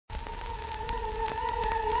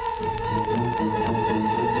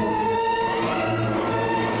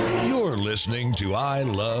You're listening to I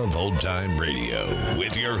Love Old Time Radio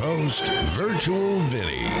with your host, Virtual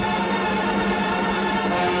Vinny.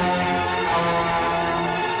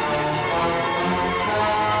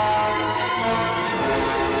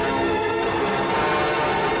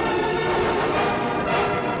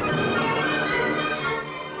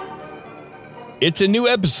 It's a new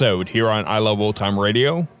episode here on I Love Old Time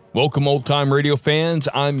Radio. Welcome, Old Time Radio fans.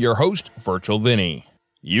 I'm your host, Virtual Vinny.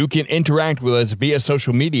 You can interact with us via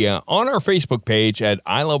social media on our Facebook page at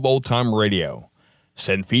I Love Old Time Radio.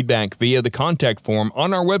 Send feedback via the contact form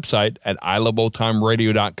on our website at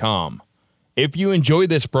iloveoldtimeradio.com. If you enjoy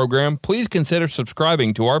this program, please consider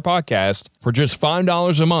subscribing to our podcast for just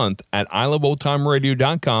 $5 a month at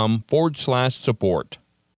iloveoldtimeradio.com/support.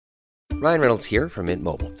 Ryan Reynolds here from Mint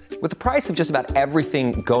Mobile. With the price of just about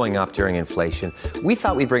everything going up during inflation, we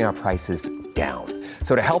thought we'd bring our prices down.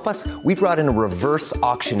 So to help us, we brought in a reverse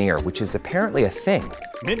auctioneer, which is apparently a thing.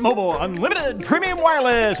 Mint Mobile Unlimited Premium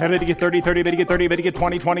Wireless. How to get 30, 30, bit to get 30, bit to get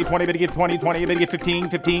 20, 20, 20, bit to get 20, 20, bit to get 15,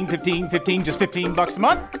 15, 15, 15, just $15 a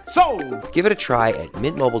month? Sold! Give it a try at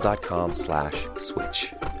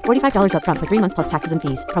mintmobile.com/switch. $45 up front for 3 months plus taxes and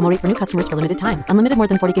fees. Promo rate for new customers for limited time. Unlimited more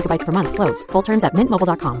than 40 gigabytes per month. Slows full terms at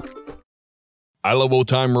mintmobile.com. I Love Old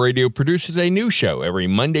Time Radio produces a new show every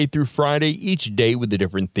Monday through Friday, each day with a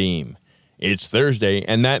different theme. It's Thursday,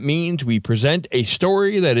 and that means we present a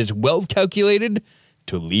story that is well calculated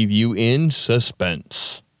to leave you in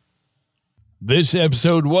suspense. This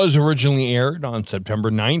episode was originally aired on September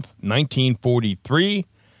 9th, 1943,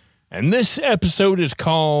 and this episode is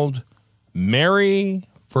called Marry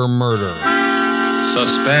for Murder.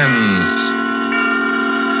 Suspense.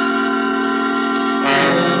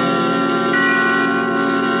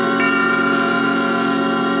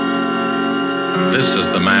 This is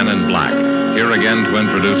the Man in Black, here again to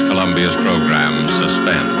introduce Columbia's program,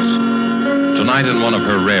 Suspense. Tonight, in one of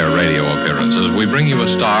her rare radio appearances, we bring you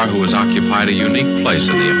a star who has occupied a unique place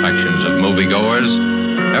in the affections of moviegoers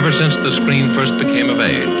ever since the screen first became of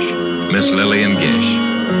age, Miss Lillian Gish.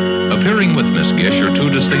 Appearing with Miss Gish are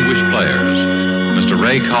two distinguished players, Mr.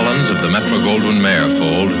 Ray Collins of the Metro-Goldwyn-Mayer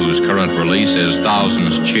fold, whose current release is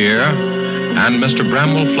Thousands Cheer, and Mr.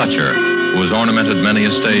 Bramwell Fletcher, who has ornamented many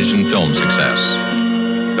a stage and film success.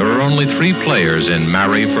 There are only 3 players in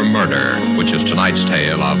Marry for Murder, which is tonight's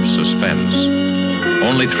tale of suspense.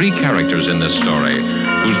 Only 3 characters in this story,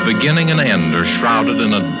 whose beginning and end are shrouded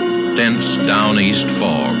in a dense down-east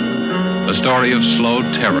fog. A story of slow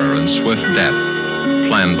terror and swift death,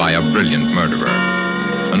 planned by a brilliant murderer.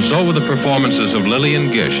 And so with the performances of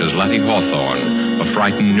Lillian Gish as Letty Hawthorne, a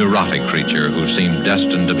frightened, neurotic creature who seemed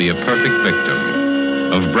destined to be a perfect victim,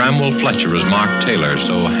 of Bramwell Fletcher as Mark Taylor,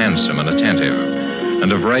 so handsome and attentive,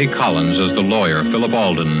 and of Ray Collins as the lawyer, Philip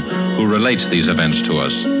Alden, who relates these events to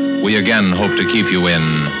us. We again hope to keep you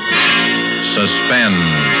in suspense.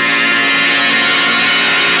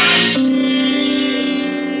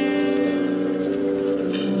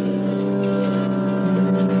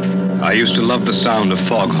 I used to love the sound of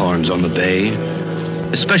foghorns on the bay,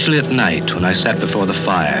 especially at night when I sat before the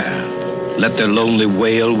fire. Let their lonely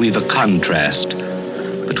wail weave a contrast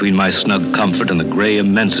between my snug comfort and the gray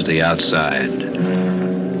immensity outside.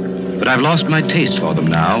 But I've lost my taste for them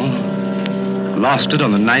now. Lost it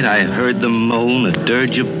on the night I heard them moan a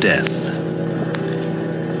dirge of death.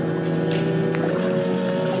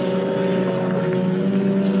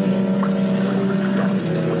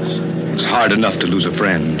 It's hard enough to lose a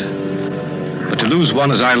friend, but to lose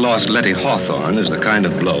one as I lost Letty Hawthorne is the kind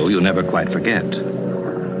of blow you'll never quite forget.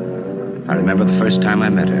 I remember the first time I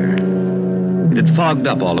met her. It had fogged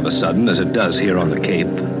up all of a sudden, as it does here on the Cape.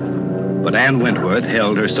 But Ann Wentworth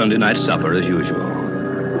held her Sunday night supper as usual.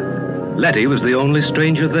 Letty was the only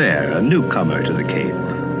stranger there, a newcomer to the Cape.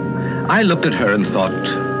 I looked at her and thought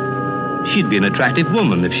she'd be an attractive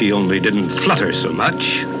woman if she only didn't flutter so much.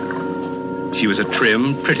 She was a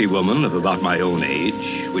trim, pretty woman of about my own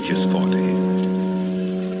age, which is 40.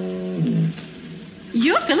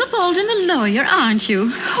 You're Philip Alden, the lawyer, aren't you?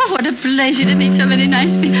 Oh, what a pleasure to meet so many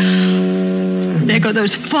nice people. There go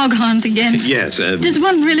those foghorns again. Yes, Does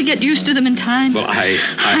one really get used to them in time? Well,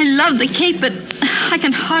 I love the Cape, but I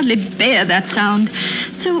can hardly bear that sound.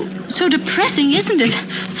 So depressing, isn't it?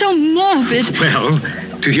 So morbid. Well,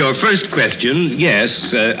 to your first question, yes,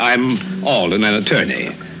 I'm Alden, an attorney.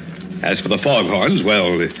 As for the foghorns,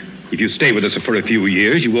 well, if you stay with us for a few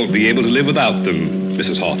years, you won't be able to live without them,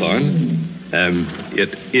 Mrs. Hawthorne.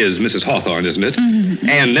 It is Mrs. Hawthorne, isn't it? Mm-hmm.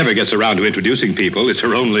 Anne never gets around to introducing people. It's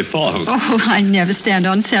her only fault. Oh, I never stand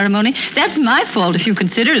on ceremony. That's my fault if you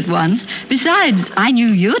consider it one. Besides, I knew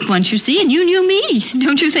you at once, you see, and you knew me.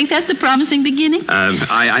 Don't you think that's a promising beginning?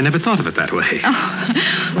 I never thought of it that way.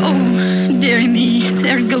 Oh, dearie me.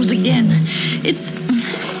 There it goes again.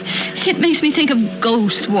 It makes me think of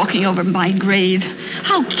ghosts walking over my grave.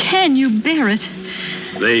 How can you bear it?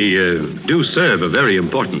 They do serve a very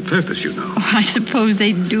important purpose, you know. Oh, I suppose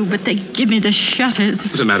they do, but they give me the shudders.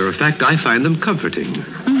 As a matter of fact, I find them comforting.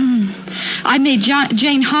 I made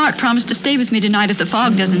Jane Hart promise to stay with me tonight if the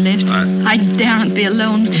fog doesn't lift. I daren't be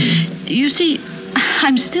alone. You see,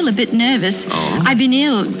 I'm still a bit nervous. Oh? I've been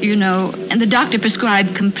ill, you know, and the doctor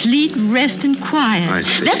prescribed complete rest and quiet. I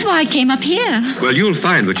see. That's why I came up here. Well, you'll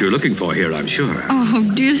find what you're looking for here, I'm sure.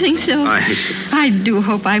 Oh, do you think so? I do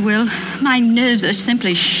hope I will. My nerves are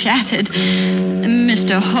simply shattered.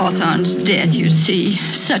 Mr. Hawthorne's death, you see.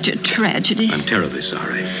 Such a tragedy. I'm terribly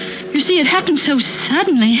sorry. You see, it happened so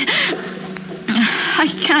suddenly. I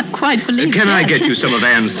can't quite believe Can I that. get you some of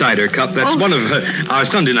Anne's cider cup? That's one of our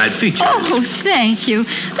Sunday night features. Oh, thank you.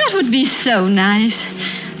 That would be so nice.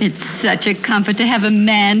 It's such a comfort to have a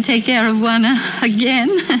man take care of one again.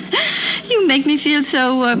 You make me feel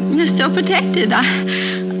so protected.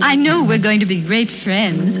 I know we're going to be great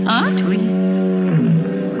friends, aren't we?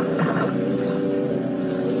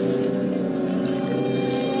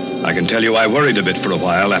 I can tell you I worried a bit for a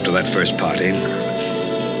while after that first party.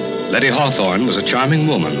 Letty Hawthorne was a charming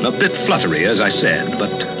woman, a bit fluttery, as I said,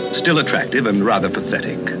 but still attractive and rather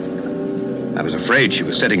pathetic. I was afraid she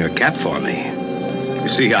was setting her cap for me. You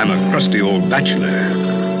see, I'm a crusty old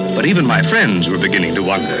bachelor, but even my friends were beginning to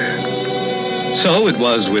wonder. So it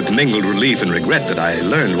was with mingled relief and regret that I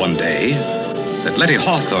learned one day that Letty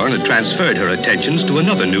Hawthorne had transferred her attentions to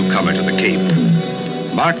another newcomer to the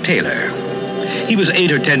Cape, Mark Taylor. He was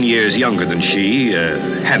 8 or 10 years younger than she, a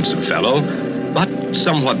handsome fellow, but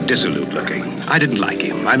somewhat dissolute looking. I didn't like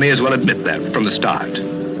him. I may as well admit that from the start.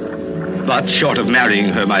 But short of marrying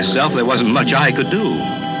her myself, there wasn't much I could do.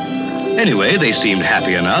 Anyway, they seemed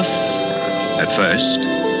happy enough at first.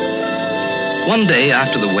 One day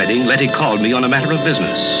after the wedding, Letty called me on a matter of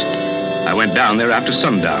business. I went down there after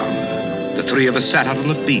sundown. The three of us sat out on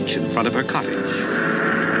the beach in front of her cottage.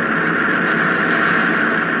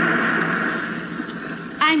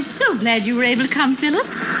 I'm so glad you were able to come, Philip.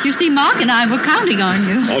 You see, Mark and I were counting on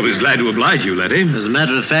you. Always glad to oblige you, Letty. As a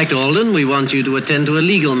matter of fact, Alden, we want you to attend to a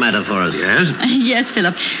legal matter for us. Yes? Yes,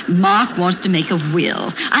 Philip. Mark wants to make a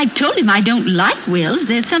will. I told him I don't like wills.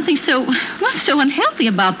 There's something so unhealthy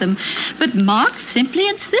about them. But Mark simply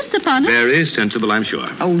insists upon it. Very sensible, I'm sure.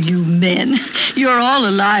 Oh, you men. You're all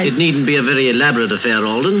alike. It needn't be a very elaborate affair,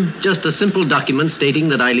 Alden. Just a simple document stating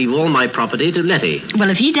that I leave all my property to Letty. Well,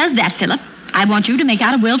 if he does that, Philip, I want you to make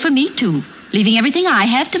out a will for me, too. Leaving everything I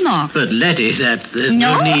have to Mark. But Letty, there's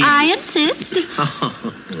no No, need... I insist.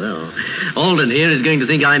 Oh, well, Alden here is going to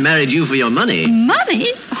think I married you for your money.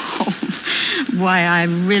 Money? Oh, why, I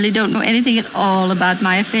really don't know anything at all about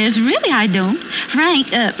my affairs. Really, I don't. Frank,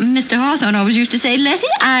 Mr. Hawthorne always used to say, Letty,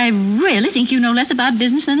 I really think you know less about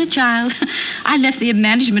business than a child. I left the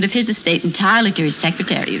management of his estate entirely to his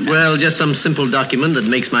secretary, you know. Well, just some simple document that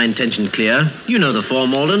makes my intention clear. You know the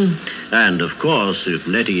form, Alden. And, of course, if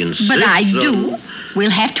Letty insists... But I do.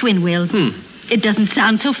 We'll have twin wills. It doesn't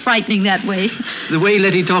sound so frightening that way. The way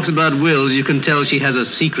Letty talks about wills, you can tell she has a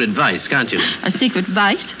secret vice, can't you? A secret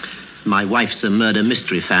vice? My wife's a murder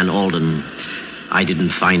mystery fan, Alden. I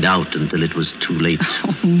didn't find out until it was too late.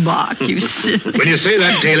 Oh, Mark, you silly. When you say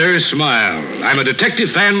that, Taylor, smile. I'm a detective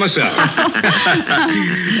fan myself.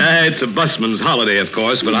 It's a busman's holiday, of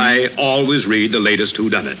course, but I always read the latest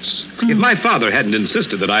whodunits. If my father hadn't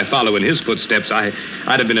insisted that I follow in his footsteps, I'd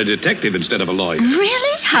have been a detective instead of a lawyer.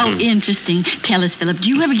 Really? How interesting. Tell us, Philip, do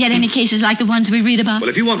you ever get any cases like the ones we read about? Well,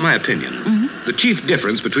 if you want my opinion, the chief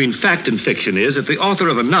difference between fact and fiction is that the author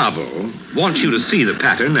of a novel wants you to see the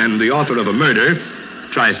pattern and the author of a murder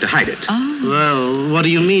tries to hide it. Oh. Well, what do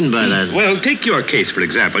you mean by that? Well, take your case, for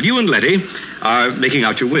example. You and Letty are making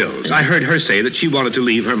out your wills. I heard her say that she wanted to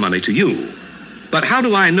leave her money to you. But how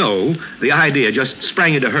do I know the idea just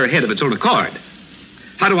sprang into her head of its own accord?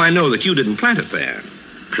 How do I know that you didn't plant it there?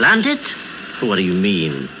 Plant it? What do you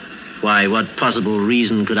mean? Why, what possible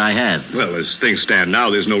reason could I have? Well, as things stand now,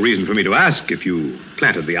 there's no reason for me to ask if you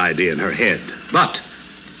planted the idea in her head. But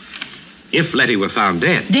If Letty were found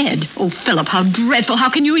dead. Dead? Oh, Philip, how dreadful. How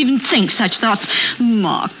can you even think such thoughts?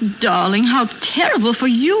 Mark, darling, how terrible for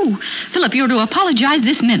you. Philip, you're to apologize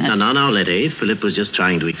this minute. No, Letty. Philip was just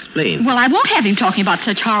trying to explain. Well, I won't have him talking about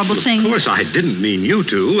such horrible things. Of course, I didn't mean you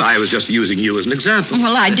to. I was just using you as an example.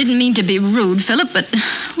 Well, I didn't mean to be rude, Philip, but,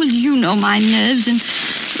 well, you know my nerves, and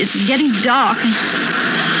it's getting dark.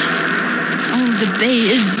 Oh, the bay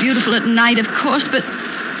is beautiful at night, of course, but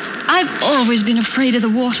I've always been afraid of the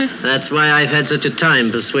water. That's why I've had such a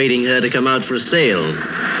time persuading her to come out for a sail.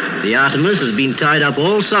 The Artemis has been tied up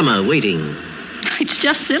all summer waiting. It's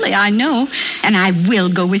just silly, I know. And I will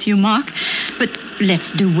go with you, Mark. But let's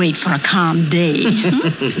do wait for a calm day.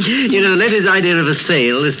 You know, Letty's idea of a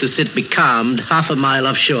sail is to sit becalmed half a mile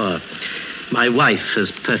offshore. My wife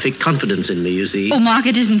has perfect confidence in me, you see. Oh, Mark,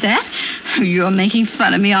 it isn't that. You're making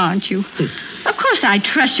fun of me, aren't you? Of course, I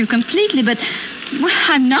trust you completely, but... well,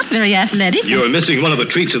 I'm not very athletic. You're missing one of the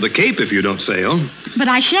treats of the Cape if you don't sail. But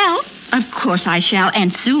I shall. Of course I shall,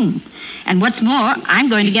 and soon. And what's more, I'm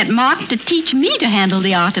going to get Mark to teach me to handle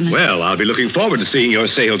the Artemis. Well, I'll be looking forward to seeing your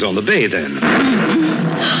sails on the bay then.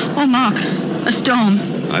 Mm-hmm. Oh, Mark, a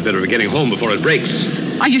storm. I better be getting home before it breaks.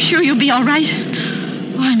 Are you sure you'll be all right?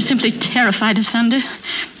 Oh, I'm simply terrified of thunder.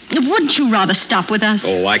 Wouldn't you rather stop with us?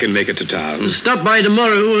 Oh, I can make it to town. Stop by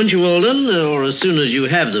tomorrow, won't you, Alden? Or as soon as you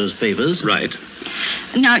have those papers. Right.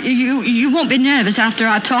 Now, you won't be nervous after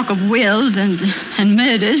our talk of wills and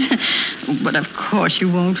murders. But of course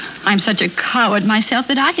you won't. I'm such a coward myself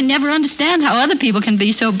that I can never understand how other people can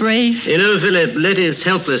be so brave. You know, Philip, Letty's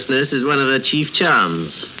helplessness is one of her chief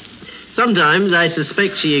charms. Sometimes I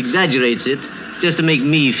suspect she exaggerates it just to make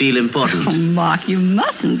me feel important. Oh, Mark, you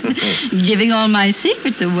mustn't. Giving all my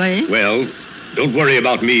secrets away. Well, don't worry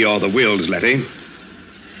about me or the wills, Letty.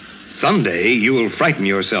 Someday you will frighten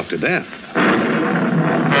yourself to death.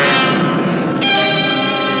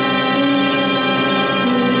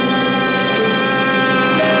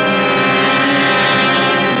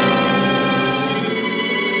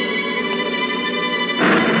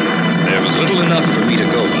 There was little enough for me to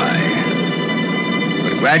go by.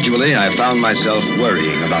 But gradually I found myself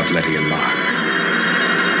worrying about Letty and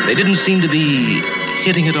Mark. They didn't seem to be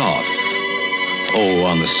hitting it off. Oh,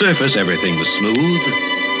 on the surface, everything was smooth.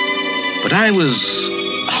 But I was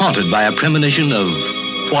haunted by a premonition of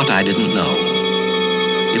what I didn't know.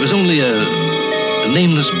 It was only a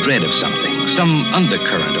nameless dread of something, some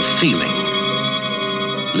undercurrent of feeling.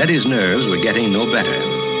 Letty's nerves were getting no better.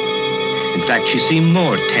 In fact, she seemed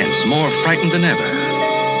more tense, more frightened than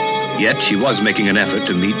ever. Yet she was making an effort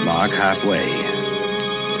to meet Mark halfway.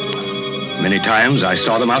 Many times I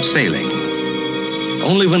saw them out sailing.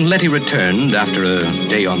 Only when Letty returned after a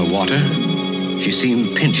day on the water, she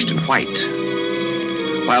seemed pinched and white.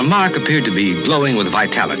 While Mark appeared to be glowing with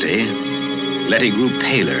vitality, Letty grew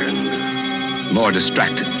paler, more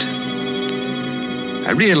distracted.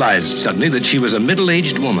 I realized suddenly that she was a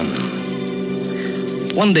middle-aged woman.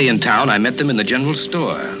 One day in town, I met them in the general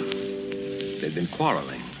store. They'd been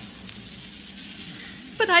quarreling.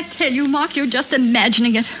 But I tell you, Mark, you're just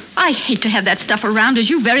imagining it. I hate to have that stuff around, as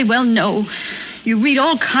you very well know. You read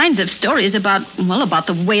all kinds of stories about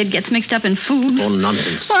the way it gets mixed up in food. Oh,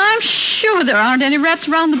 nonsense. Well, I'm sure there aren't any rats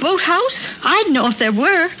around the boathouse. I'd know if there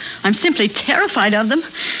were. I'm simply terrified of them.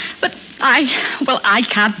 But I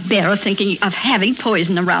can't bear thinking of having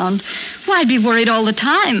poison around. Why, I'd be worried all the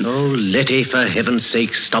time. Oh, Letty, for heaven's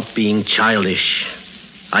sake, stop being childish.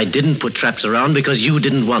 I didn't put traps around because you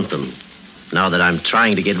didn't want them. Now that I'm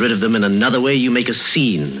trying to get rid of them in another way, you make a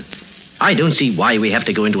scene. I don't see why we have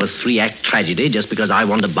to go into a 3-act tragedy just because I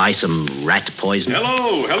want to buy some rat poison.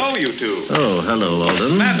 Hello, you two. Oh, hello,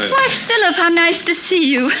 Alden. Why, Philip, how nice to see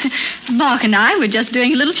you. Mark and I were just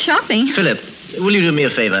doing a little shopping. Philip, will you do me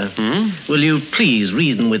a favor? Will you please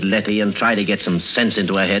reason with Letty and try to get some sense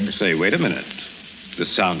into her head? Say, wait a minute.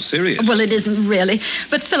 This sounds serious. Well, it isn't really.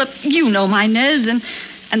 But, Philip, you know my nerves and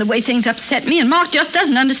the way things upset me, and Mark just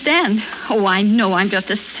doesn't understand. Oh, I know I'm just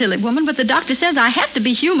a silly woman, but the doctor says I have to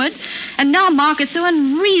be humored. And now Mark is so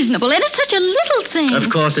unreasonable, and it's such a little thing. Of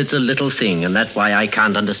course it's a little thing, and that's why I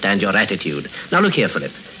can't understand your attitude. Now, look here,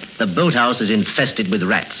 Philip. The boathouse is infested with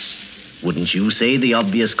rats. Wouldn't you say the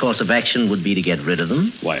obvious course of action would be to get rid of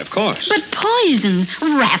them? Why, of course. But poison,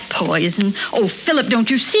 rat poison. Oh, Philip, don't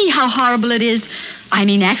you see how horrible it is? I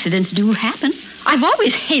mean, accidents do happen. I've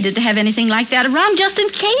always hated to have anything like that around just in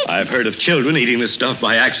case. I've heard of children eating this stuff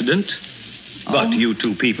by accident. But you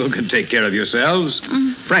two people can take care of yourselves.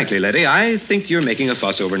 Frankly, Letty, I think you're making a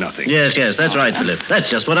fuss over nothing. Yes, that's right, Philip. That's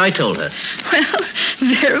just what I told her. Well,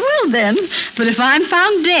 very well then. But if I'm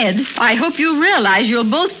found dead, I hope you realize you'll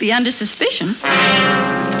both be under suspicion.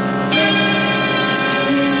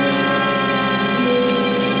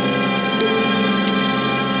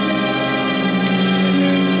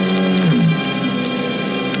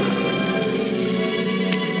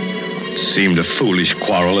 seemed a foolish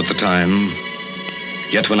quarrel at the time.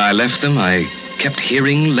 Yet when I left them, I kept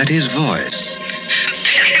hearing Letty's voice.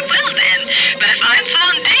 Very well, then. But if I'm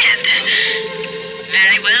found dead...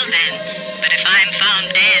 Very well, then. But if I'm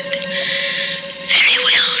found dead... Very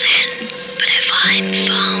well, then. But if I'm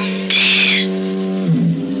found dead...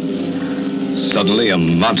 Suddenly, a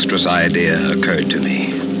monstrous idea occurred to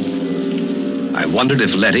me. I wondered if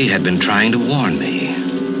Letty had been trying to warn me.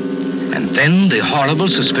 And then the horrible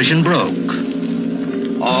suspicion broke.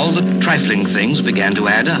 All the trifling things began to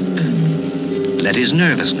add up. Letty's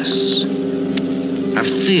nervousness, her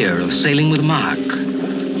fear of sailing with Mark,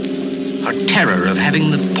 her terror of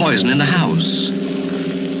having the poison in the house.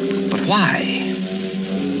 But why?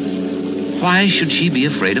 Why should she be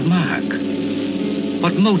afraid of Mark?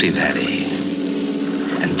 What motive had he?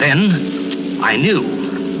 And then I knew.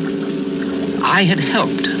 I had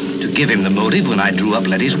helped to give him the motive when I drew up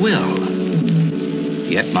Letty's will.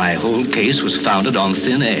 Yet my whole case was founded on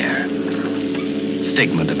thin air.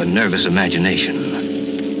 Figment of a nervous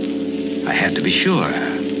imagination. I had to be sure.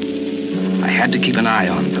 I had to keep an eye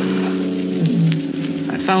on them.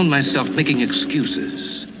 I found myself making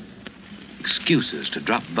excuses. Excuses to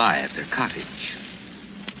drop by at their cottage.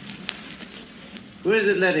 Who is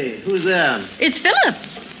it, Letty? Who's there? It's Philip.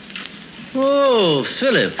 Oh,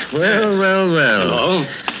 Philip. Well. Hello.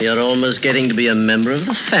 You're almost getting to be a member of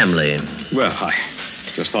the family. Well, I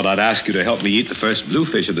just thought I'd ask you to help me eat the first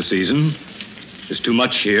bluefish of the season. There's too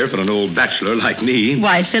much here for an old bachelor like me.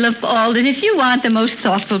 Why, Philip Alden, if you aren't the most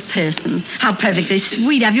thoughtful person. How perfectly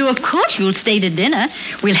sweet of you. Of course you'll stay to dinner.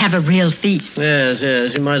 We'll have a real feast. Yes.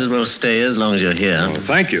 You might as well stay as long as you're here. Oh,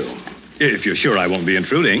 thank you. If you're sure I won't be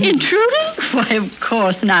intruding. Intruding? Why, of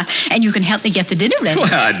course not. And you can help me get the dinner ready.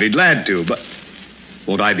 Well, I'd be glad to, but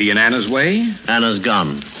won't I be in Anna's way? Anna's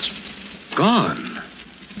gone. Gone?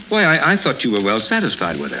 Why, I thought you were well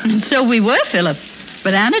satisfied with her. And so we were, Philip.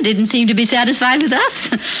 But Anna didn't seem to be satisfied with us.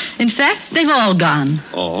 In fact, they've all gone.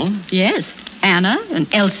 All? Yes. Anna and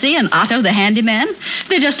Elsie and Otto, the handyman.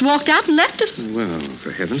 They just walked out and left us. Well,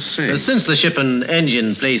 for heaven's sake. Since the ship and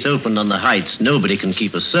engine place opened on the heights, nobody can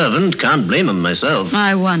keep a servant. Can't blame them myself.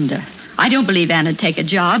 I wonder. I don't believe Anna'd take a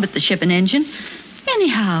job at the ship and engine.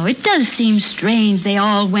 Anyhow, it does seem strange they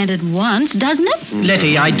all went at once, doesn't it? Mm-hmm.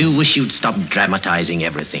 Letty, I do wish you'd stop dramatizing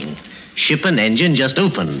everything. Ship and engine just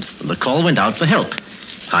opened, and the call went out for help.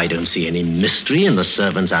 I don't see any mystery in the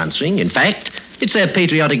servants answering. In fact, it's their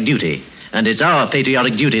patriotic duty. And it's our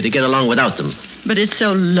patriotic duty to get along without them. But it's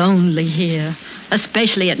so lonely here,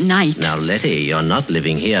 especially at night. Now, Letty, you're not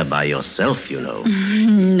living here by yourself, you know.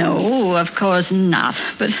 No, of course not.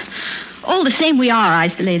 But all the same, we are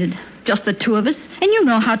isolated. Just the two of us. And you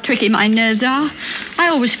know how tricky my nerves are. I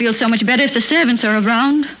always feel so much better if the servants are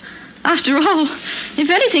around. After all, if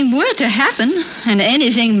anything were to happen, and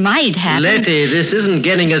anything might happen... Letty, this isn't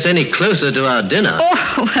getting us any closer to our dinner.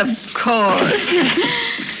 Oh, of course.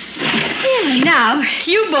 Now,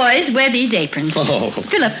 you boys wear these aprons. Oh.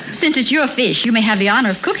 Philip, since it's your fish, you may have the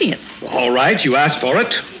honor of cooking it. All right, you asked for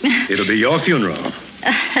it. It'll be your funeral.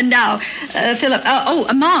 Now, Philip,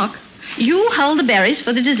 Mark, you hold the berries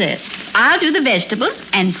for the dessert. I'll do the vegetables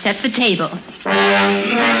and set the table.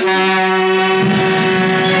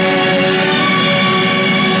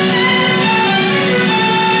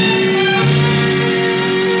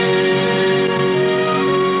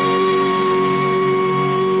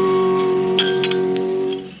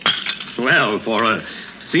 Well, for a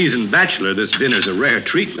seasoned bachelor, this dinner's a rare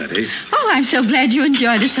treat, Letty. Oh, I'm so glad you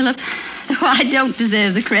enjoyed it, Philip. Oh, I don't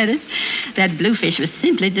deserve the credit. That bluefish was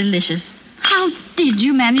simply delicious. How did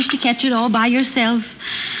you manage to catch it all by yourself?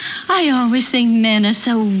 I always think men are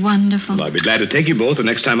so wonderful. Well, I'd be glad to take you both the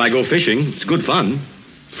next time I go fishing. It's good fun.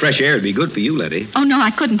 Fresh air would be good for you, Letty. Oh, no,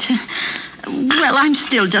 I couldn't. Well, I'm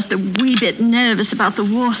still just a wee bit nervous about the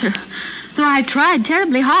water. Though I tried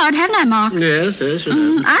terribly hard, haven't I, Mark? Yes.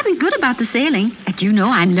 I've been good about the sailing. But you know,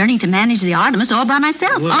 I'm learning to manage the Artemis all by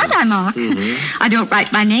myself, aren't I, Mark? Mm-hmm. I don't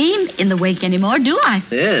write my name in the wake anymore, do I?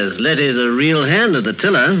 Yes, Letty's a real hand at the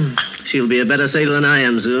tiller. She'll be a better sailor than I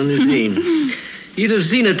am soon, you see. You'd have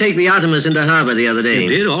seen her take the Artemis into harbor the other day. You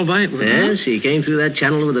did, all right. Yes, she came through that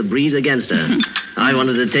channel with a breeze against her. I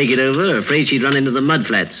wanted to take it over, afraid she'd run into the mud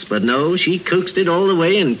flats. But no, she coaxed it all the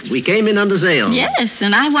way, and we came in under sail. Yes,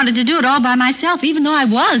 and I wanted to do it all by myself, even though I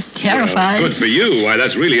was terrified. Well, good for you. Why,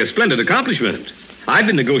 that's really a splendid accomplishment. I've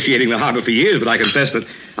been negotiating the harbor for years, but I confess that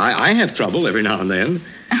I have trouble every now and then.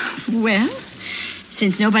 Well,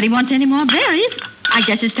 since nobody wants any more berries, I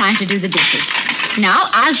guess it's time to do the dishes. Now,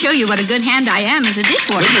 I'll show you what a good hand I am as a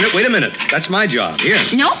dishwasher. Wait a minute. That's my job. Here.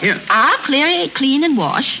 No, Here. I'll clean and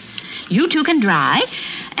wash. You two can dry,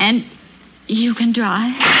 and you can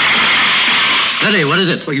dry. Letty, what is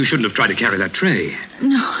it? Well, you shouldn't have tried to carry that tray.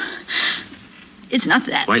 No. It's not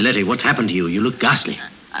that. Why, Letty, what's happened to you? You look ghastly.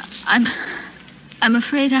 I'm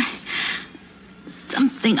afraid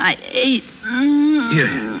something I ate.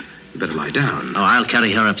 Here, you better lie down. Oh, I'll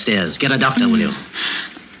carry her upstairs. Get a doctor, will you?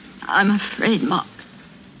 I'm afraid, Mark.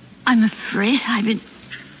 I'm afraid I've been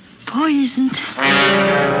poisoned.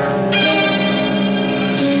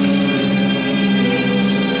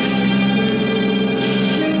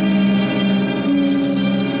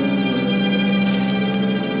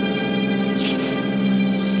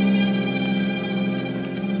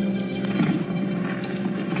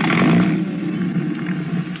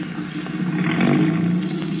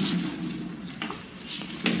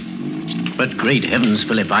 But great heavens,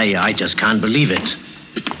 Philip, I just can't believe it.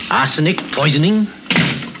 Arsenic, poisoning?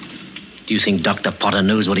 Do you think Dr. Potter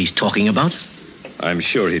knows what he's talking about? I'm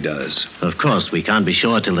sure he does. Of course, we can't be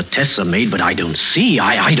sure till the tests are made, but I don't see.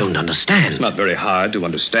 I don't understand. It's not very hard to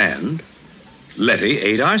understand. Letty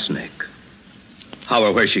ate arsenic. How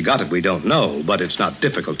or where she got it, we don't know, but it's not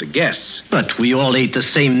difficult to guess. But we all ate the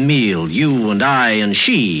same meal, you and I and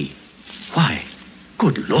she. Why?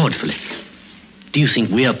 Good Lord, Philip. Do you think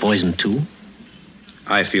we're poisoned, too?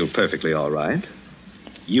 I feel perfectly all right.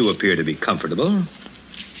 You appear to be comfortable.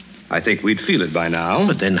 I think we'd feel it by now.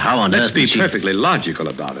 But then how on earth... Let's be perfectly logical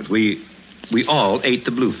about it. We all ate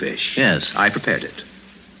the bluefish. Yes. I prepared it.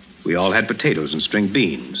 We all had potatoes and string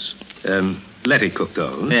beans. Letty cooked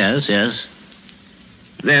those. Yes.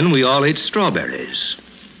 Then we all ate strawberries.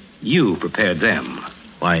 You prepared them.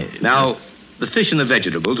 Why... Now, the fish and the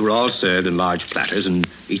vegetables were all served in large platters, and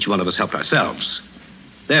each one of us helped ourselves.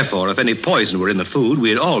 Therefore, if any poison were in the food,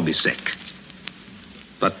 we'd all be sick.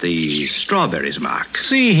 But the strawberries, Mark...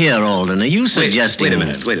 See here, Alden, are you suggesting... Wait a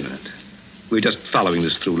minute. We're just following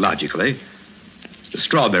this through logically. The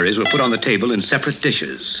strawberries were put on the table in separate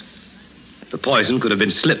dishes. The poison could have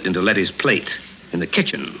been slipped into Letty's plate in the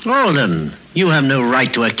kitchen. Alden, you have no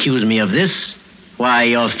right to accuse me of this. Why,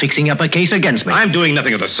 you're fixing up a case against me. I'm doing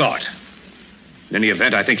nothing of the sort. In any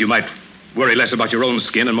event, I think you might worry less about your own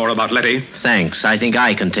skin and more about Letty. Thanks. I think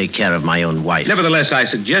I can take care of my own wife. Nevertheless, I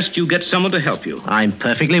suggest you get someone to help you. I'm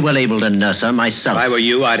perfectly well able to nurse her myself. If I were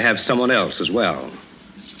you, I'd have someone else as well.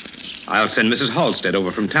 I'll send Mrs. Halstead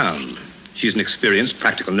over from town. She's an experienced,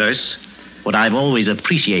 practical nurse. What I've always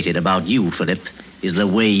appreciated about you, Philip, is the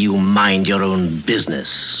way you mind your own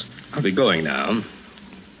business. I'll be going now.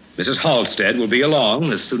 Mrs. Halstead will be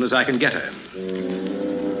along as soon as I can get her.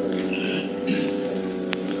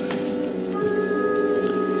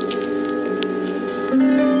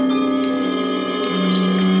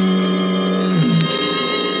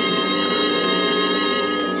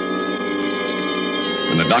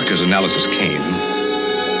 When the doctor's analysis came,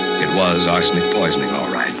 it was arsenic poisoning,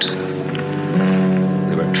 all right.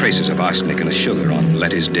 There were traces of arsenic in the sugar on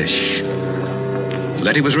Letty's dish.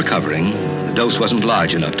 Letty was recovering. The dose wasn't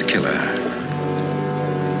large enough to kill her.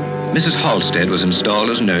 Mrs. Halstead was installed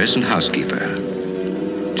as nurse and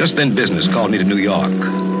housekeeper. Just then business called me to New York,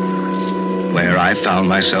 where I found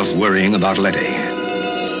myself worrying about Letty.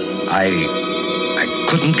 I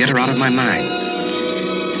couldn't get her out of my mind.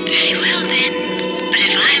 Very well, then. But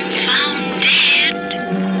if I'm found dead...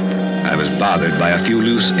 I was bothered by a few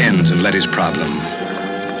loose ends in Letty's problem.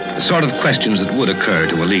 The sort of questions that would occur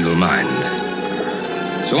to a legal mind.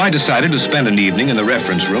 So I decided to spend an evening in the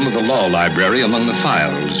reference room of the law library among the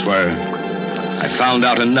files, where I found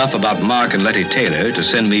out enough about Mark and Letty Taylor to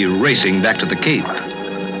send me racing back to the Cape.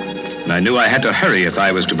 And I knew I had to hurry if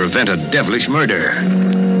I was to prevent a devilish murder.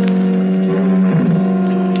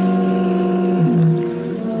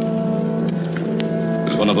 It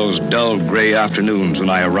was one of those dull gray afternoons when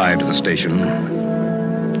I arrived at the station.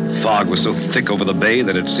 Fog was so thick over the bay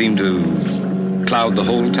that it seemed to cloud the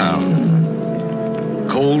whole town.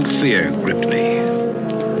 Cold fear gripped me.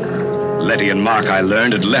 Letty and Mark, I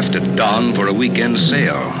learned, had left at dawn for a weekend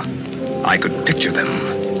sail. I could picture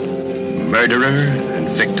them. Murderer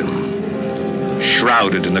and victim.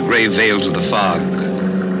 Shrouded in the gray veils of the fog.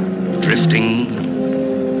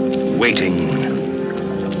 Drifting. Waiting.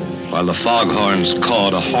 While the foghorns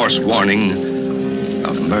cawed a hoarse warning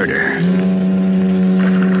of murder.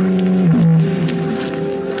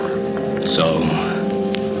 So,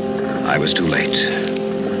 I was too late.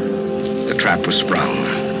 The trap was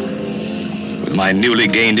sprung. With my newly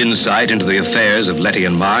gained insight into the affairs of Letty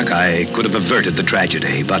and Mark, I could have averted the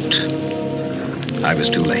tragedy, but I was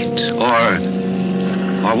too late. Or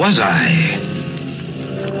was I?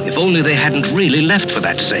 If only they hadn't really left for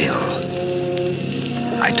that sail.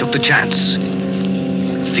 I took the chance.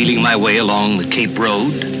 Feeling my way along the Cape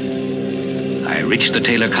Road, I reached the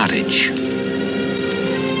Taylor cottage.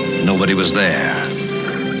 No nobody was there.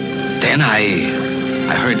 Then I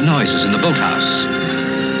heard noises in the boathouse.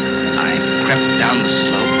 I crept down the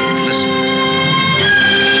slope and listened.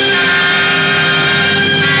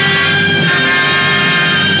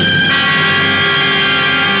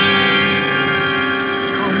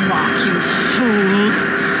 Oh, Mark, you fool.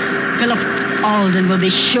 Philip Alden will be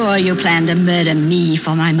sure you plan to murder me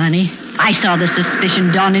for my money. I saw the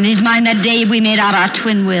suspicion dawn in his mind that day we made out our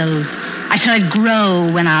twin wills. I saw it grow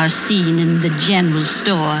when our scene in the general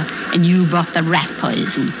store and you brought the rat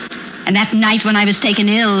poison. And that night when I was taken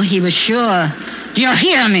ill, he was sure. Do you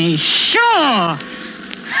hear me? Sure!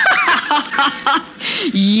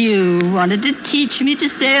 You wanted to teach me to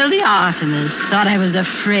sail the Artemis. Thought I was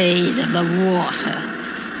afraid of the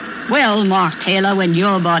water. Well, Mark Taylor, when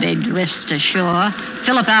your body drifts to shore,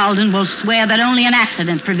 Philip Alden will swear that only an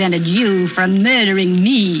accident prevented you from murdering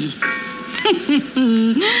me.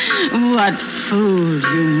 What fools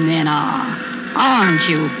you men are. Aren't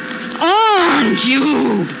you? Aren't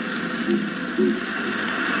you?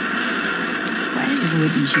 Why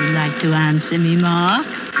wouldn't you like to answer me, Mark?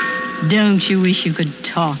 Don't you wish you could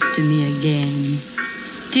talk to me again?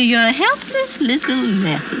 To your helpless little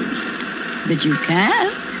Letty. But you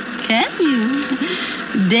can't, can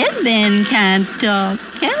you? Dead men can't talk,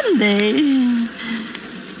 can they?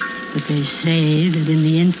 But they say that in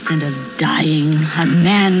the instant of dying, a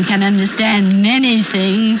man can understand many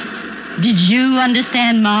things. Did you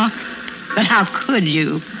understand, Mark? But how could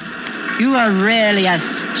you? You are really a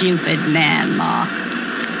stupid man, Mark.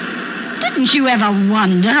 Didn't you ever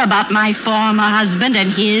wonder about my former husband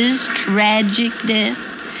and his tragic death?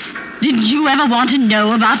 Didn't you ever want to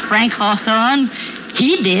know about Frank Hawthorne?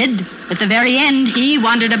 He did. At the very end, he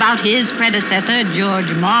wondered about his predecessor, George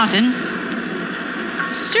Martin.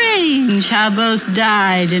 Strange how both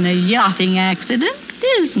died in a yachting accident,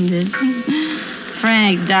 isn't it?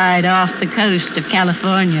 Frank died off the coast of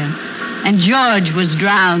California, and George was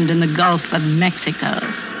drowned in the Gulf of Mexico.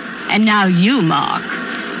 And now you, Mark,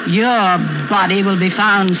 your body will be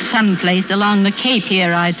found someplace along the Cape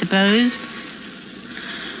here, I suppose.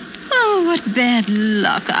 Oh, what bad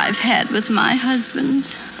luck I've had with my husbands.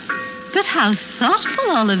 But how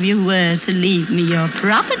thoughtful all of you were to leave me your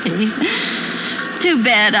property. Too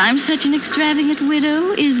bad I'm such an extravagant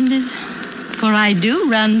widow, isn't it? For I do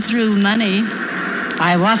run through money.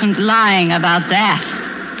 I wasn't lying about that.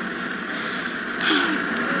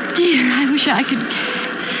 Oh, dear, I wish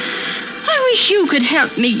you could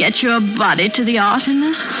help me get your body to the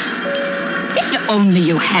Artemis. If only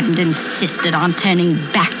you hadn't insisted on turning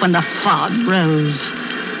back when the fog rose.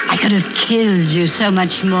 I could have killed you so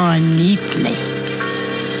much more neatly.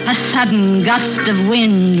 A sudden gust of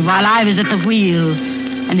wind while I was at the wheel,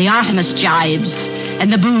 and the Artemis jibes,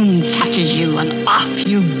 and the boom catches you, and off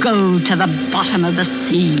you go to the bottom of the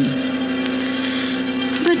sea.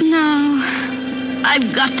 But now,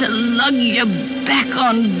 I've got to lug you back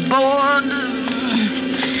on board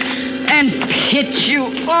and pitch you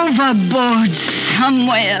overboard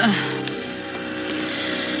somewhere.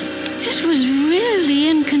 It was really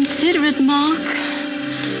inconsiderate, Mark,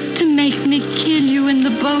 to make me kill you in the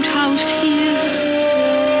boathouse here.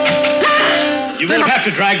 You won't have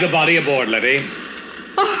to drag the body aboard, Letty.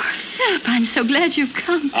 Oh, Philip, I'm so glad you've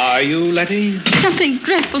come. Are you, Letty? Something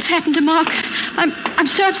dreadful's happened to Mark. I'm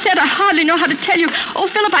so upset I hardly know how to tell you. Oh,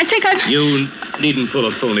 Philip, I think I'm... You needn't pull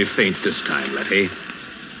a phony feint this time, Letty.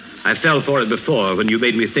 I fell for it before when you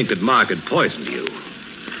made me think that Mark had poisoned you.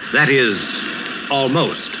 That is,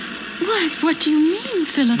 almost. What do you mean,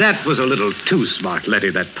 Philip? That was a little too smart, Letty,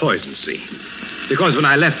 that poison scene. Because when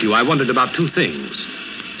I left you, I wondered about two things.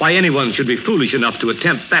 Why anyone should be foolish enough to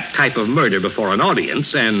attempt that type of murder before an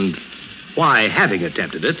audience, and why, having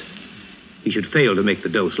attempted it, he should fail to make the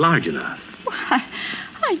dose large enough.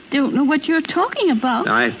 I don't know what you're talking about.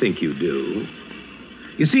 I think you do.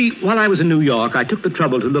 You see, while I was in New York, I took the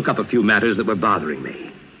trouble to look up a few matters that were bothering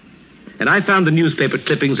me. And I found the newspaper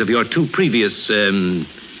clippings of your two previous,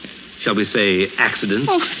 shall we say, accidents.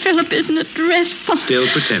 Oh, Philip, isn't it dreadful? Still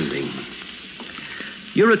pretending.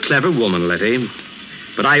 You're a clever woman, Letty,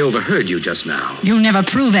 but I overheard you just now. You'll never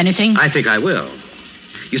prove anything. I think I will.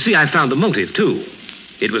 You see, I found the motive, too.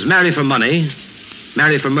 It was marry for money,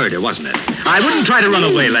 marry for murder, wasn't it? I wouldn't try to run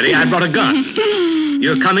away, Letty. I brought a gun.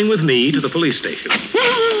 You're coming with me to the police station.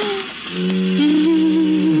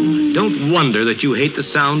 Don't wonder that you hate the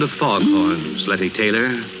sound of foghorns, Letty Taylor.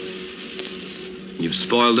 You've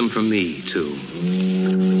spoiled them for me, too.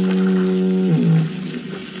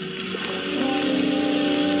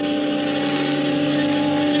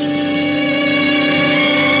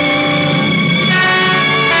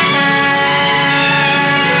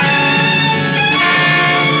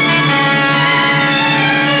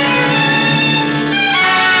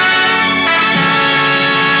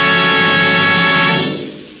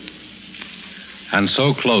 And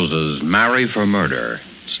so closes Marry for Murder,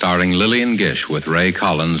 starring Lillian Gish with Ray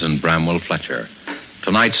Collins and Bramwell Fletcher.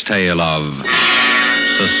 Tonight's tale of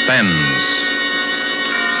Suspense.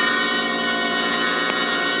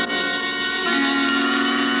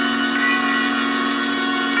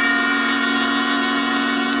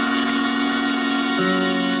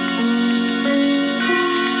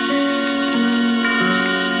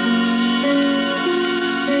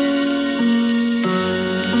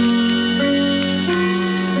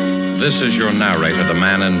 This is your narrator, the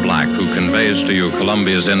man in black, who conveys to you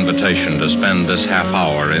Columbia's invitation to spend this half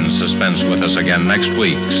hour in suspense with us again next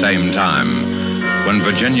week, same time, when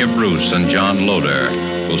Virginia Bruce and John Loder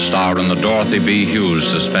will star in the Dorothy B. Hughes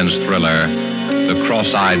suspense thriller, The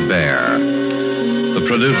Cross-Eyed Bear. The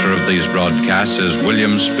producer of these broadcasts is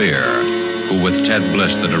William Spear, who, with Ted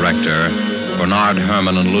Bliss, the director, Bernard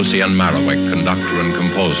Herrmann and Lucien Marowik, conductor and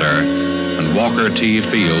composer, and Walker T.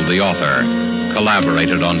 Field, the author,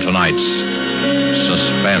 collaborated on tonight's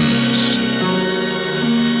Suspense.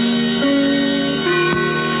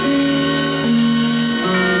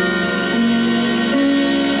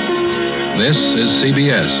 This is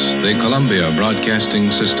CBS, the Columbia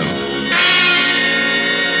Broadcasting System.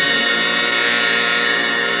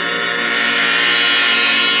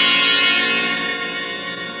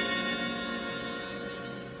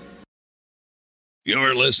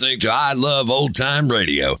 You're listening to I Love Old Time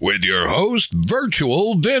Radio with your host,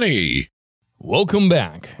 Virtual Vinny. Welcome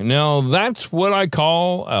back. Now, that's what I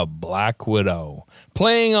call a black widow.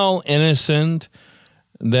 Playing all innocent,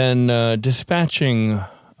 then dispatching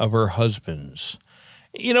of her husbands.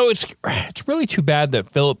 You know, it's really too bad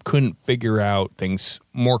that Philip couldn't figure out things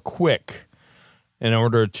more quick in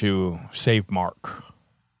order to save Mark.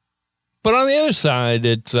 But on the other side,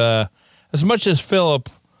 it's as much as Philip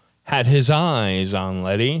had his eyes on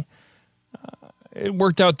Letty, it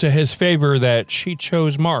worked out to his favor that she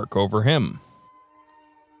chose Mark over him.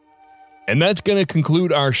 And that's going to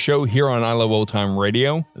conclude our show here on I Love Old Time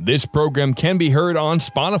Radio. This program can be heard on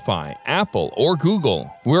Spotify, Apple, or Google.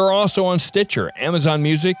 We're also on Stitcher, Amazon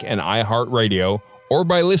Music, and iHeartRadio, or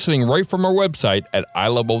by listening right from our website at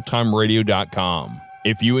iloveoldtimeradio.com.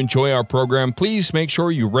 If you enjoy our program, please make sure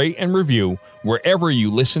you rate and review wherever you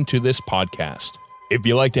listen to this podcast. If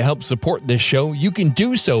you'd like to help support this show, you can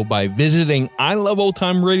do so by visiting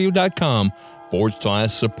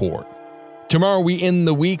iloveoldtimeradio.com/support. Tomorrow we end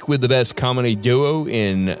the week with the best comedy duo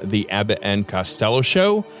in the Abbott and Costello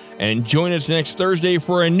Show, and join us next Thursday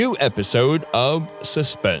for a new episode of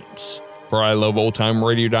Suspense. For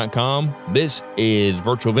iloveoldtimeradio.com, this is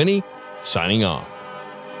Virtual Vinny signing off.